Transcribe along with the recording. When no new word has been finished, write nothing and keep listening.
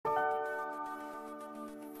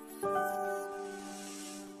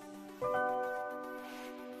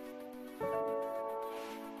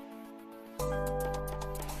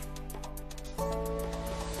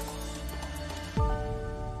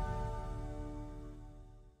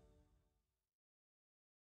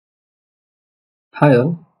Hi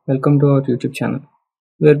all, welcome to our YouTube channel,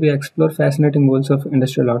 where we explore fascinating worlds of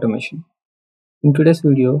industrial automation. In today's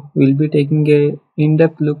video, we'll be taking a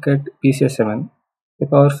in-depth look at PCS7, a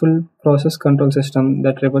powerful process control system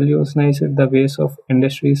that revolutionized the ways of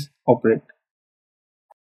industries operate.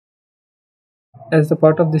 As the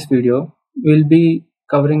part of this video, we'll be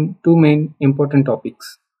covering two main important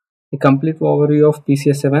topics: a complete overview of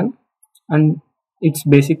PCS7 and its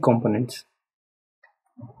basic components.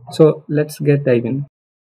 So let's get dive in.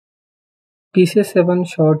 PCS7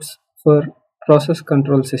 shorts for Process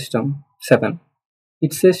Control System 7.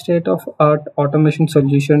 It's a state-of-art automation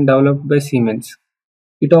solution developed by Siemens.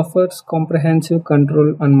 It offers comprehensive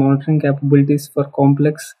control and monitoring capabilities for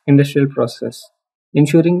complex industrial processes,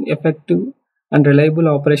 ensuring effective and reliable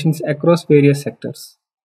operations across various sectors.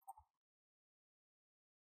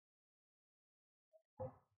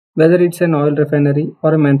 Whether it's an oil refinery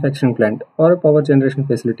or a manufacturing plant or a power generation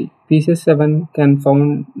facility, PCS7 can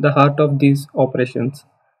found the heart of these operations,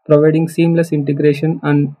 providing seamless integration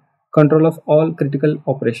and control of all critical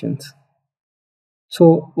operations.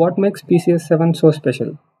 So, what makes PCS7 so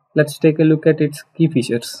special? Let's take a look at its key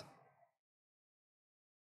features.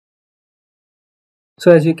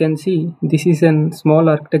 So, as you can see, this is a small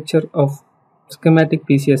architecture of schematic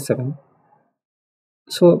PCS7.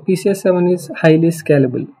 So, PCS7 is highly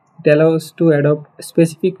scalable. It allows to adopt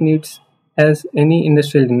specific needs as any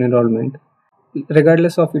industrial environment,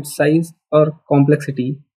 regardless of its size or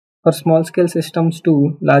complexity. For small scale systems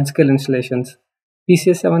to large scale installations,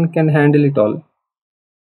 PCS7 can handle it all.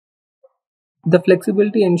 The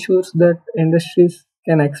flexibility ensures that industries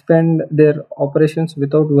can expand their operations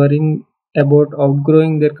without worrying about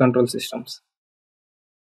outgrowing their control systems.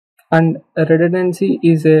 And redundancy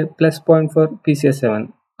is a plus point for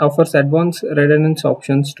PCS7. Offers advanced redundance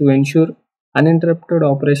options to ensure uninterrupted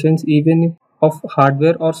operations even if of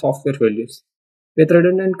hardware or software failures. With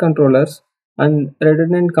redundant controllers and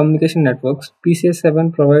redundant communication networks,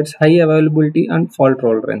 PCS7 provides high availability and fault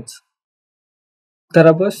tolerance. The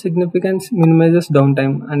robust significance minimizes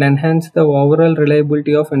downtime and enhances the overall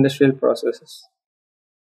reliability of industrial processes.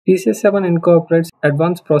 PCS7 incorporates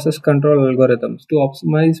advanced process control algorithms to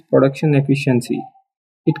optimize production efficiency.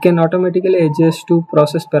 It can automatically adjust to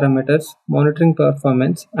process parameters, monitoring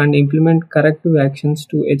performance, and implement corrective actions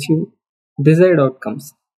to achieve desired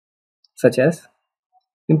outcomes, such as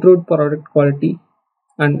improved product quality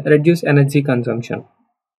and reduce energy consumption.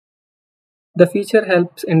 The feature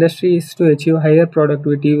helps industries to achieve higher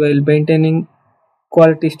productivity while maintaining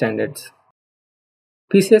quality standards.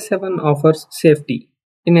 PCS7 offers safety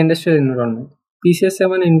in industrial environment.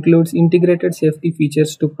 PCS7 includes integrated safety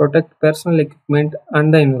features to protect personal equipment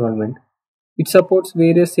and the environment. It supports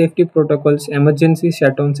various safety protocols, emergency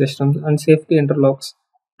shutdown systems, and safety interlocks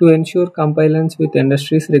to ensure compliance with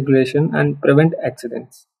industry's regulation and prevent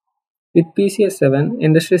accidents. With PCS7,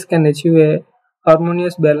 industries can achieve a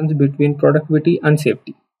harmonious balance between productivity and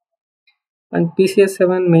safety. And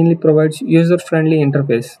PCS7 mainly provides user-friendly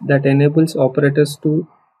interface that enables operators to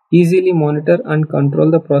easily monitor and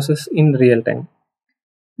control the process in real time.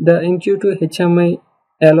 The intuitive HMI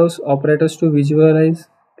allows operators to visualize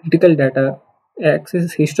critical data,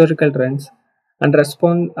 access historical trends, and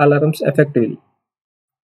respond alarms effectively,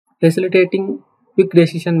 facilitating quick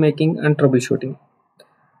decision making and troubleshooting.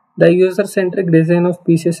 The user-centric design of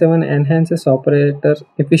PCS7 enhances operator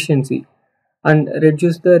efficiency and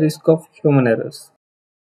reduces the risk of human errors.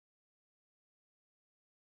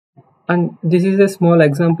 And this is a small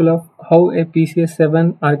example of how a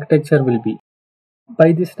PCS7 architecture will be.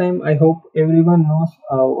 By this time, I hope everyone knows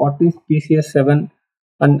what is PCS7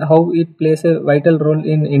 and how it plays a vital role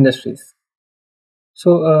in industries.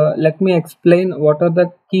 So, let me explain what are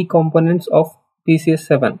the key components of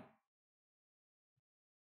PCS7.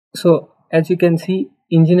 So, as you can see,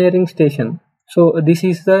 engineering station. So, this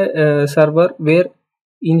is the server where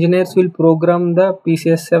engineers will program the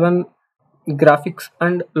PCS7 graphics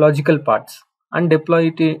and logical parts and deploy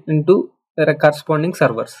it into the corresponding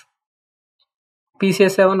servers.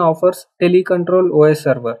 PCS7 offers telecontrol OS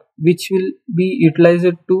server, which will be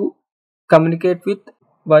utilized to communicate with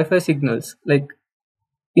Wi-Fi signals, like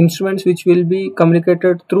instruments which will be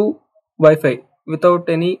communicated through Wi-Fi without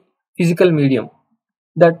any physical medium.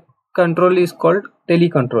 That control is called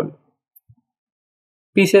telecontrol.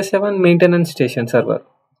 PCS7 maintenance station server.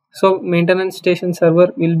 So maintenance station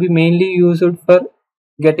server will be mainly used for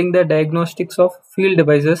getting the diagnostics of field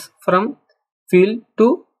devices from field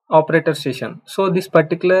to operator station. So this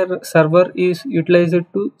particular server is utilized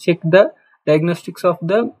to check the diagnostics of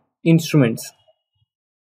the instruments.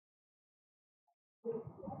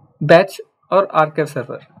 Batch or archive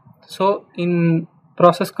server. So in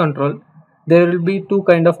process control, there will be two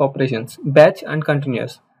kind of operations, batch and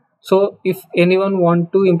continuous. So if anyone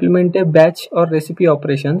want to implement a batch or recipe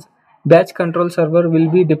operations, batch control server will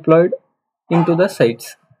be deployed into the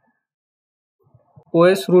sites.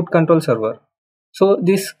 OS root control server. So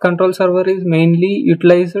this control server is mainly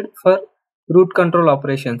utilized for root control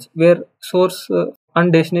operations, where source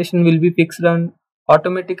and destination will be fixed, and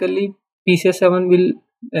automatically PCS7 will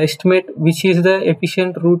estimate which is the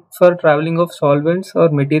efficient route for traveling of solvents or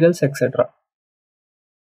materials, etc.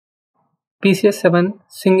 PCS7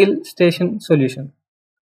 single station solution.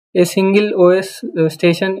 A single OS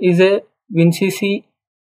station is a WinCC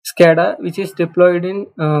SCADA which is deployed in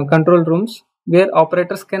control rooms where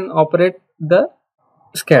operators can operate the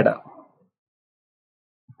SCADA.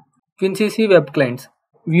 WinCC web clients,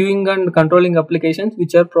 viewing and controlling applications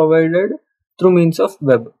which are provided through means of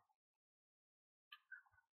web.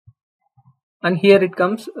 And here it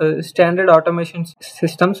comes standard automation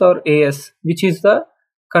systems, or AS, which is the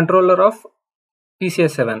controller of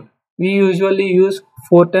PCS7. We usually use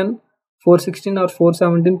 410, 416 or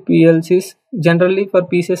 417 PLCs. Generally for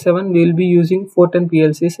PCS7 we will be using 410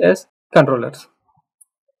 PLCs as controllers.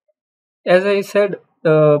 As I said,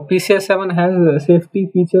 PCS7 has safety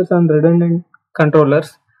features and redundant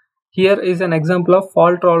controllers. Here is an example of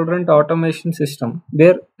fault tolerant automation system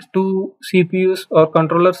where two CPUs or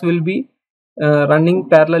controllers will be running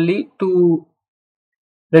parallelly to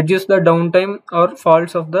reduce the downtime or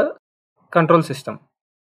faults of the control system.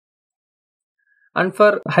 And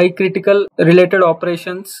for high critical related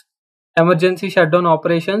operations, emergency shutdown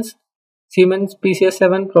operations, Siemens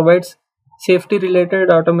PCS7 provides safety related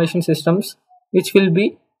automation systems which will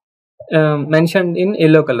be mentioned in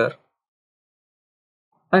yellow color.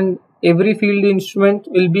 And every field instrument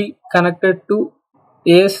will be connected to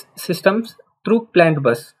AS systems through plant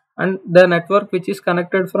bus, and the network which is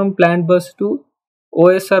connected from plant bus to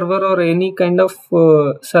OS server or any kind of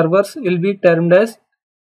servers will be termed as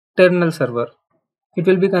terminal server. It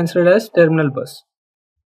will be considered as terminal bus.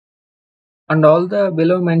 And all the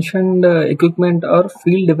below mentioned equipment or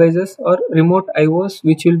field devices or remote IOs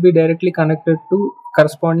which will be directly connected to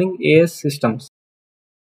corresponding AS systems.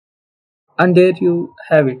 And there you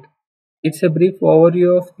have it. It's a brief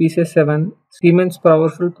overview of PCS7, Siemens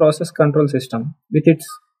powerful process control system, with its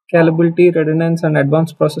scalability, redundancy and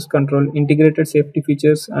advanced process control, integrated safety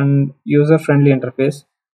features and user-friendly interface.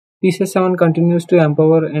 PCS7 continues to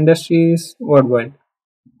empower industries worldwide,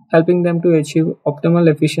 helping them to achieve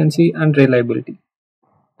optimal efficiency and reliability.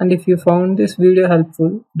 And if you found this video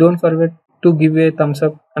helpful, don't forget to give a thumbs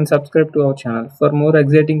up and subscribe to our channel for more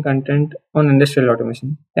exciting content on industrial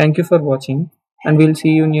automation. Thank you for watching, and we'll see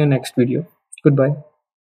you in your next video. Goodbye.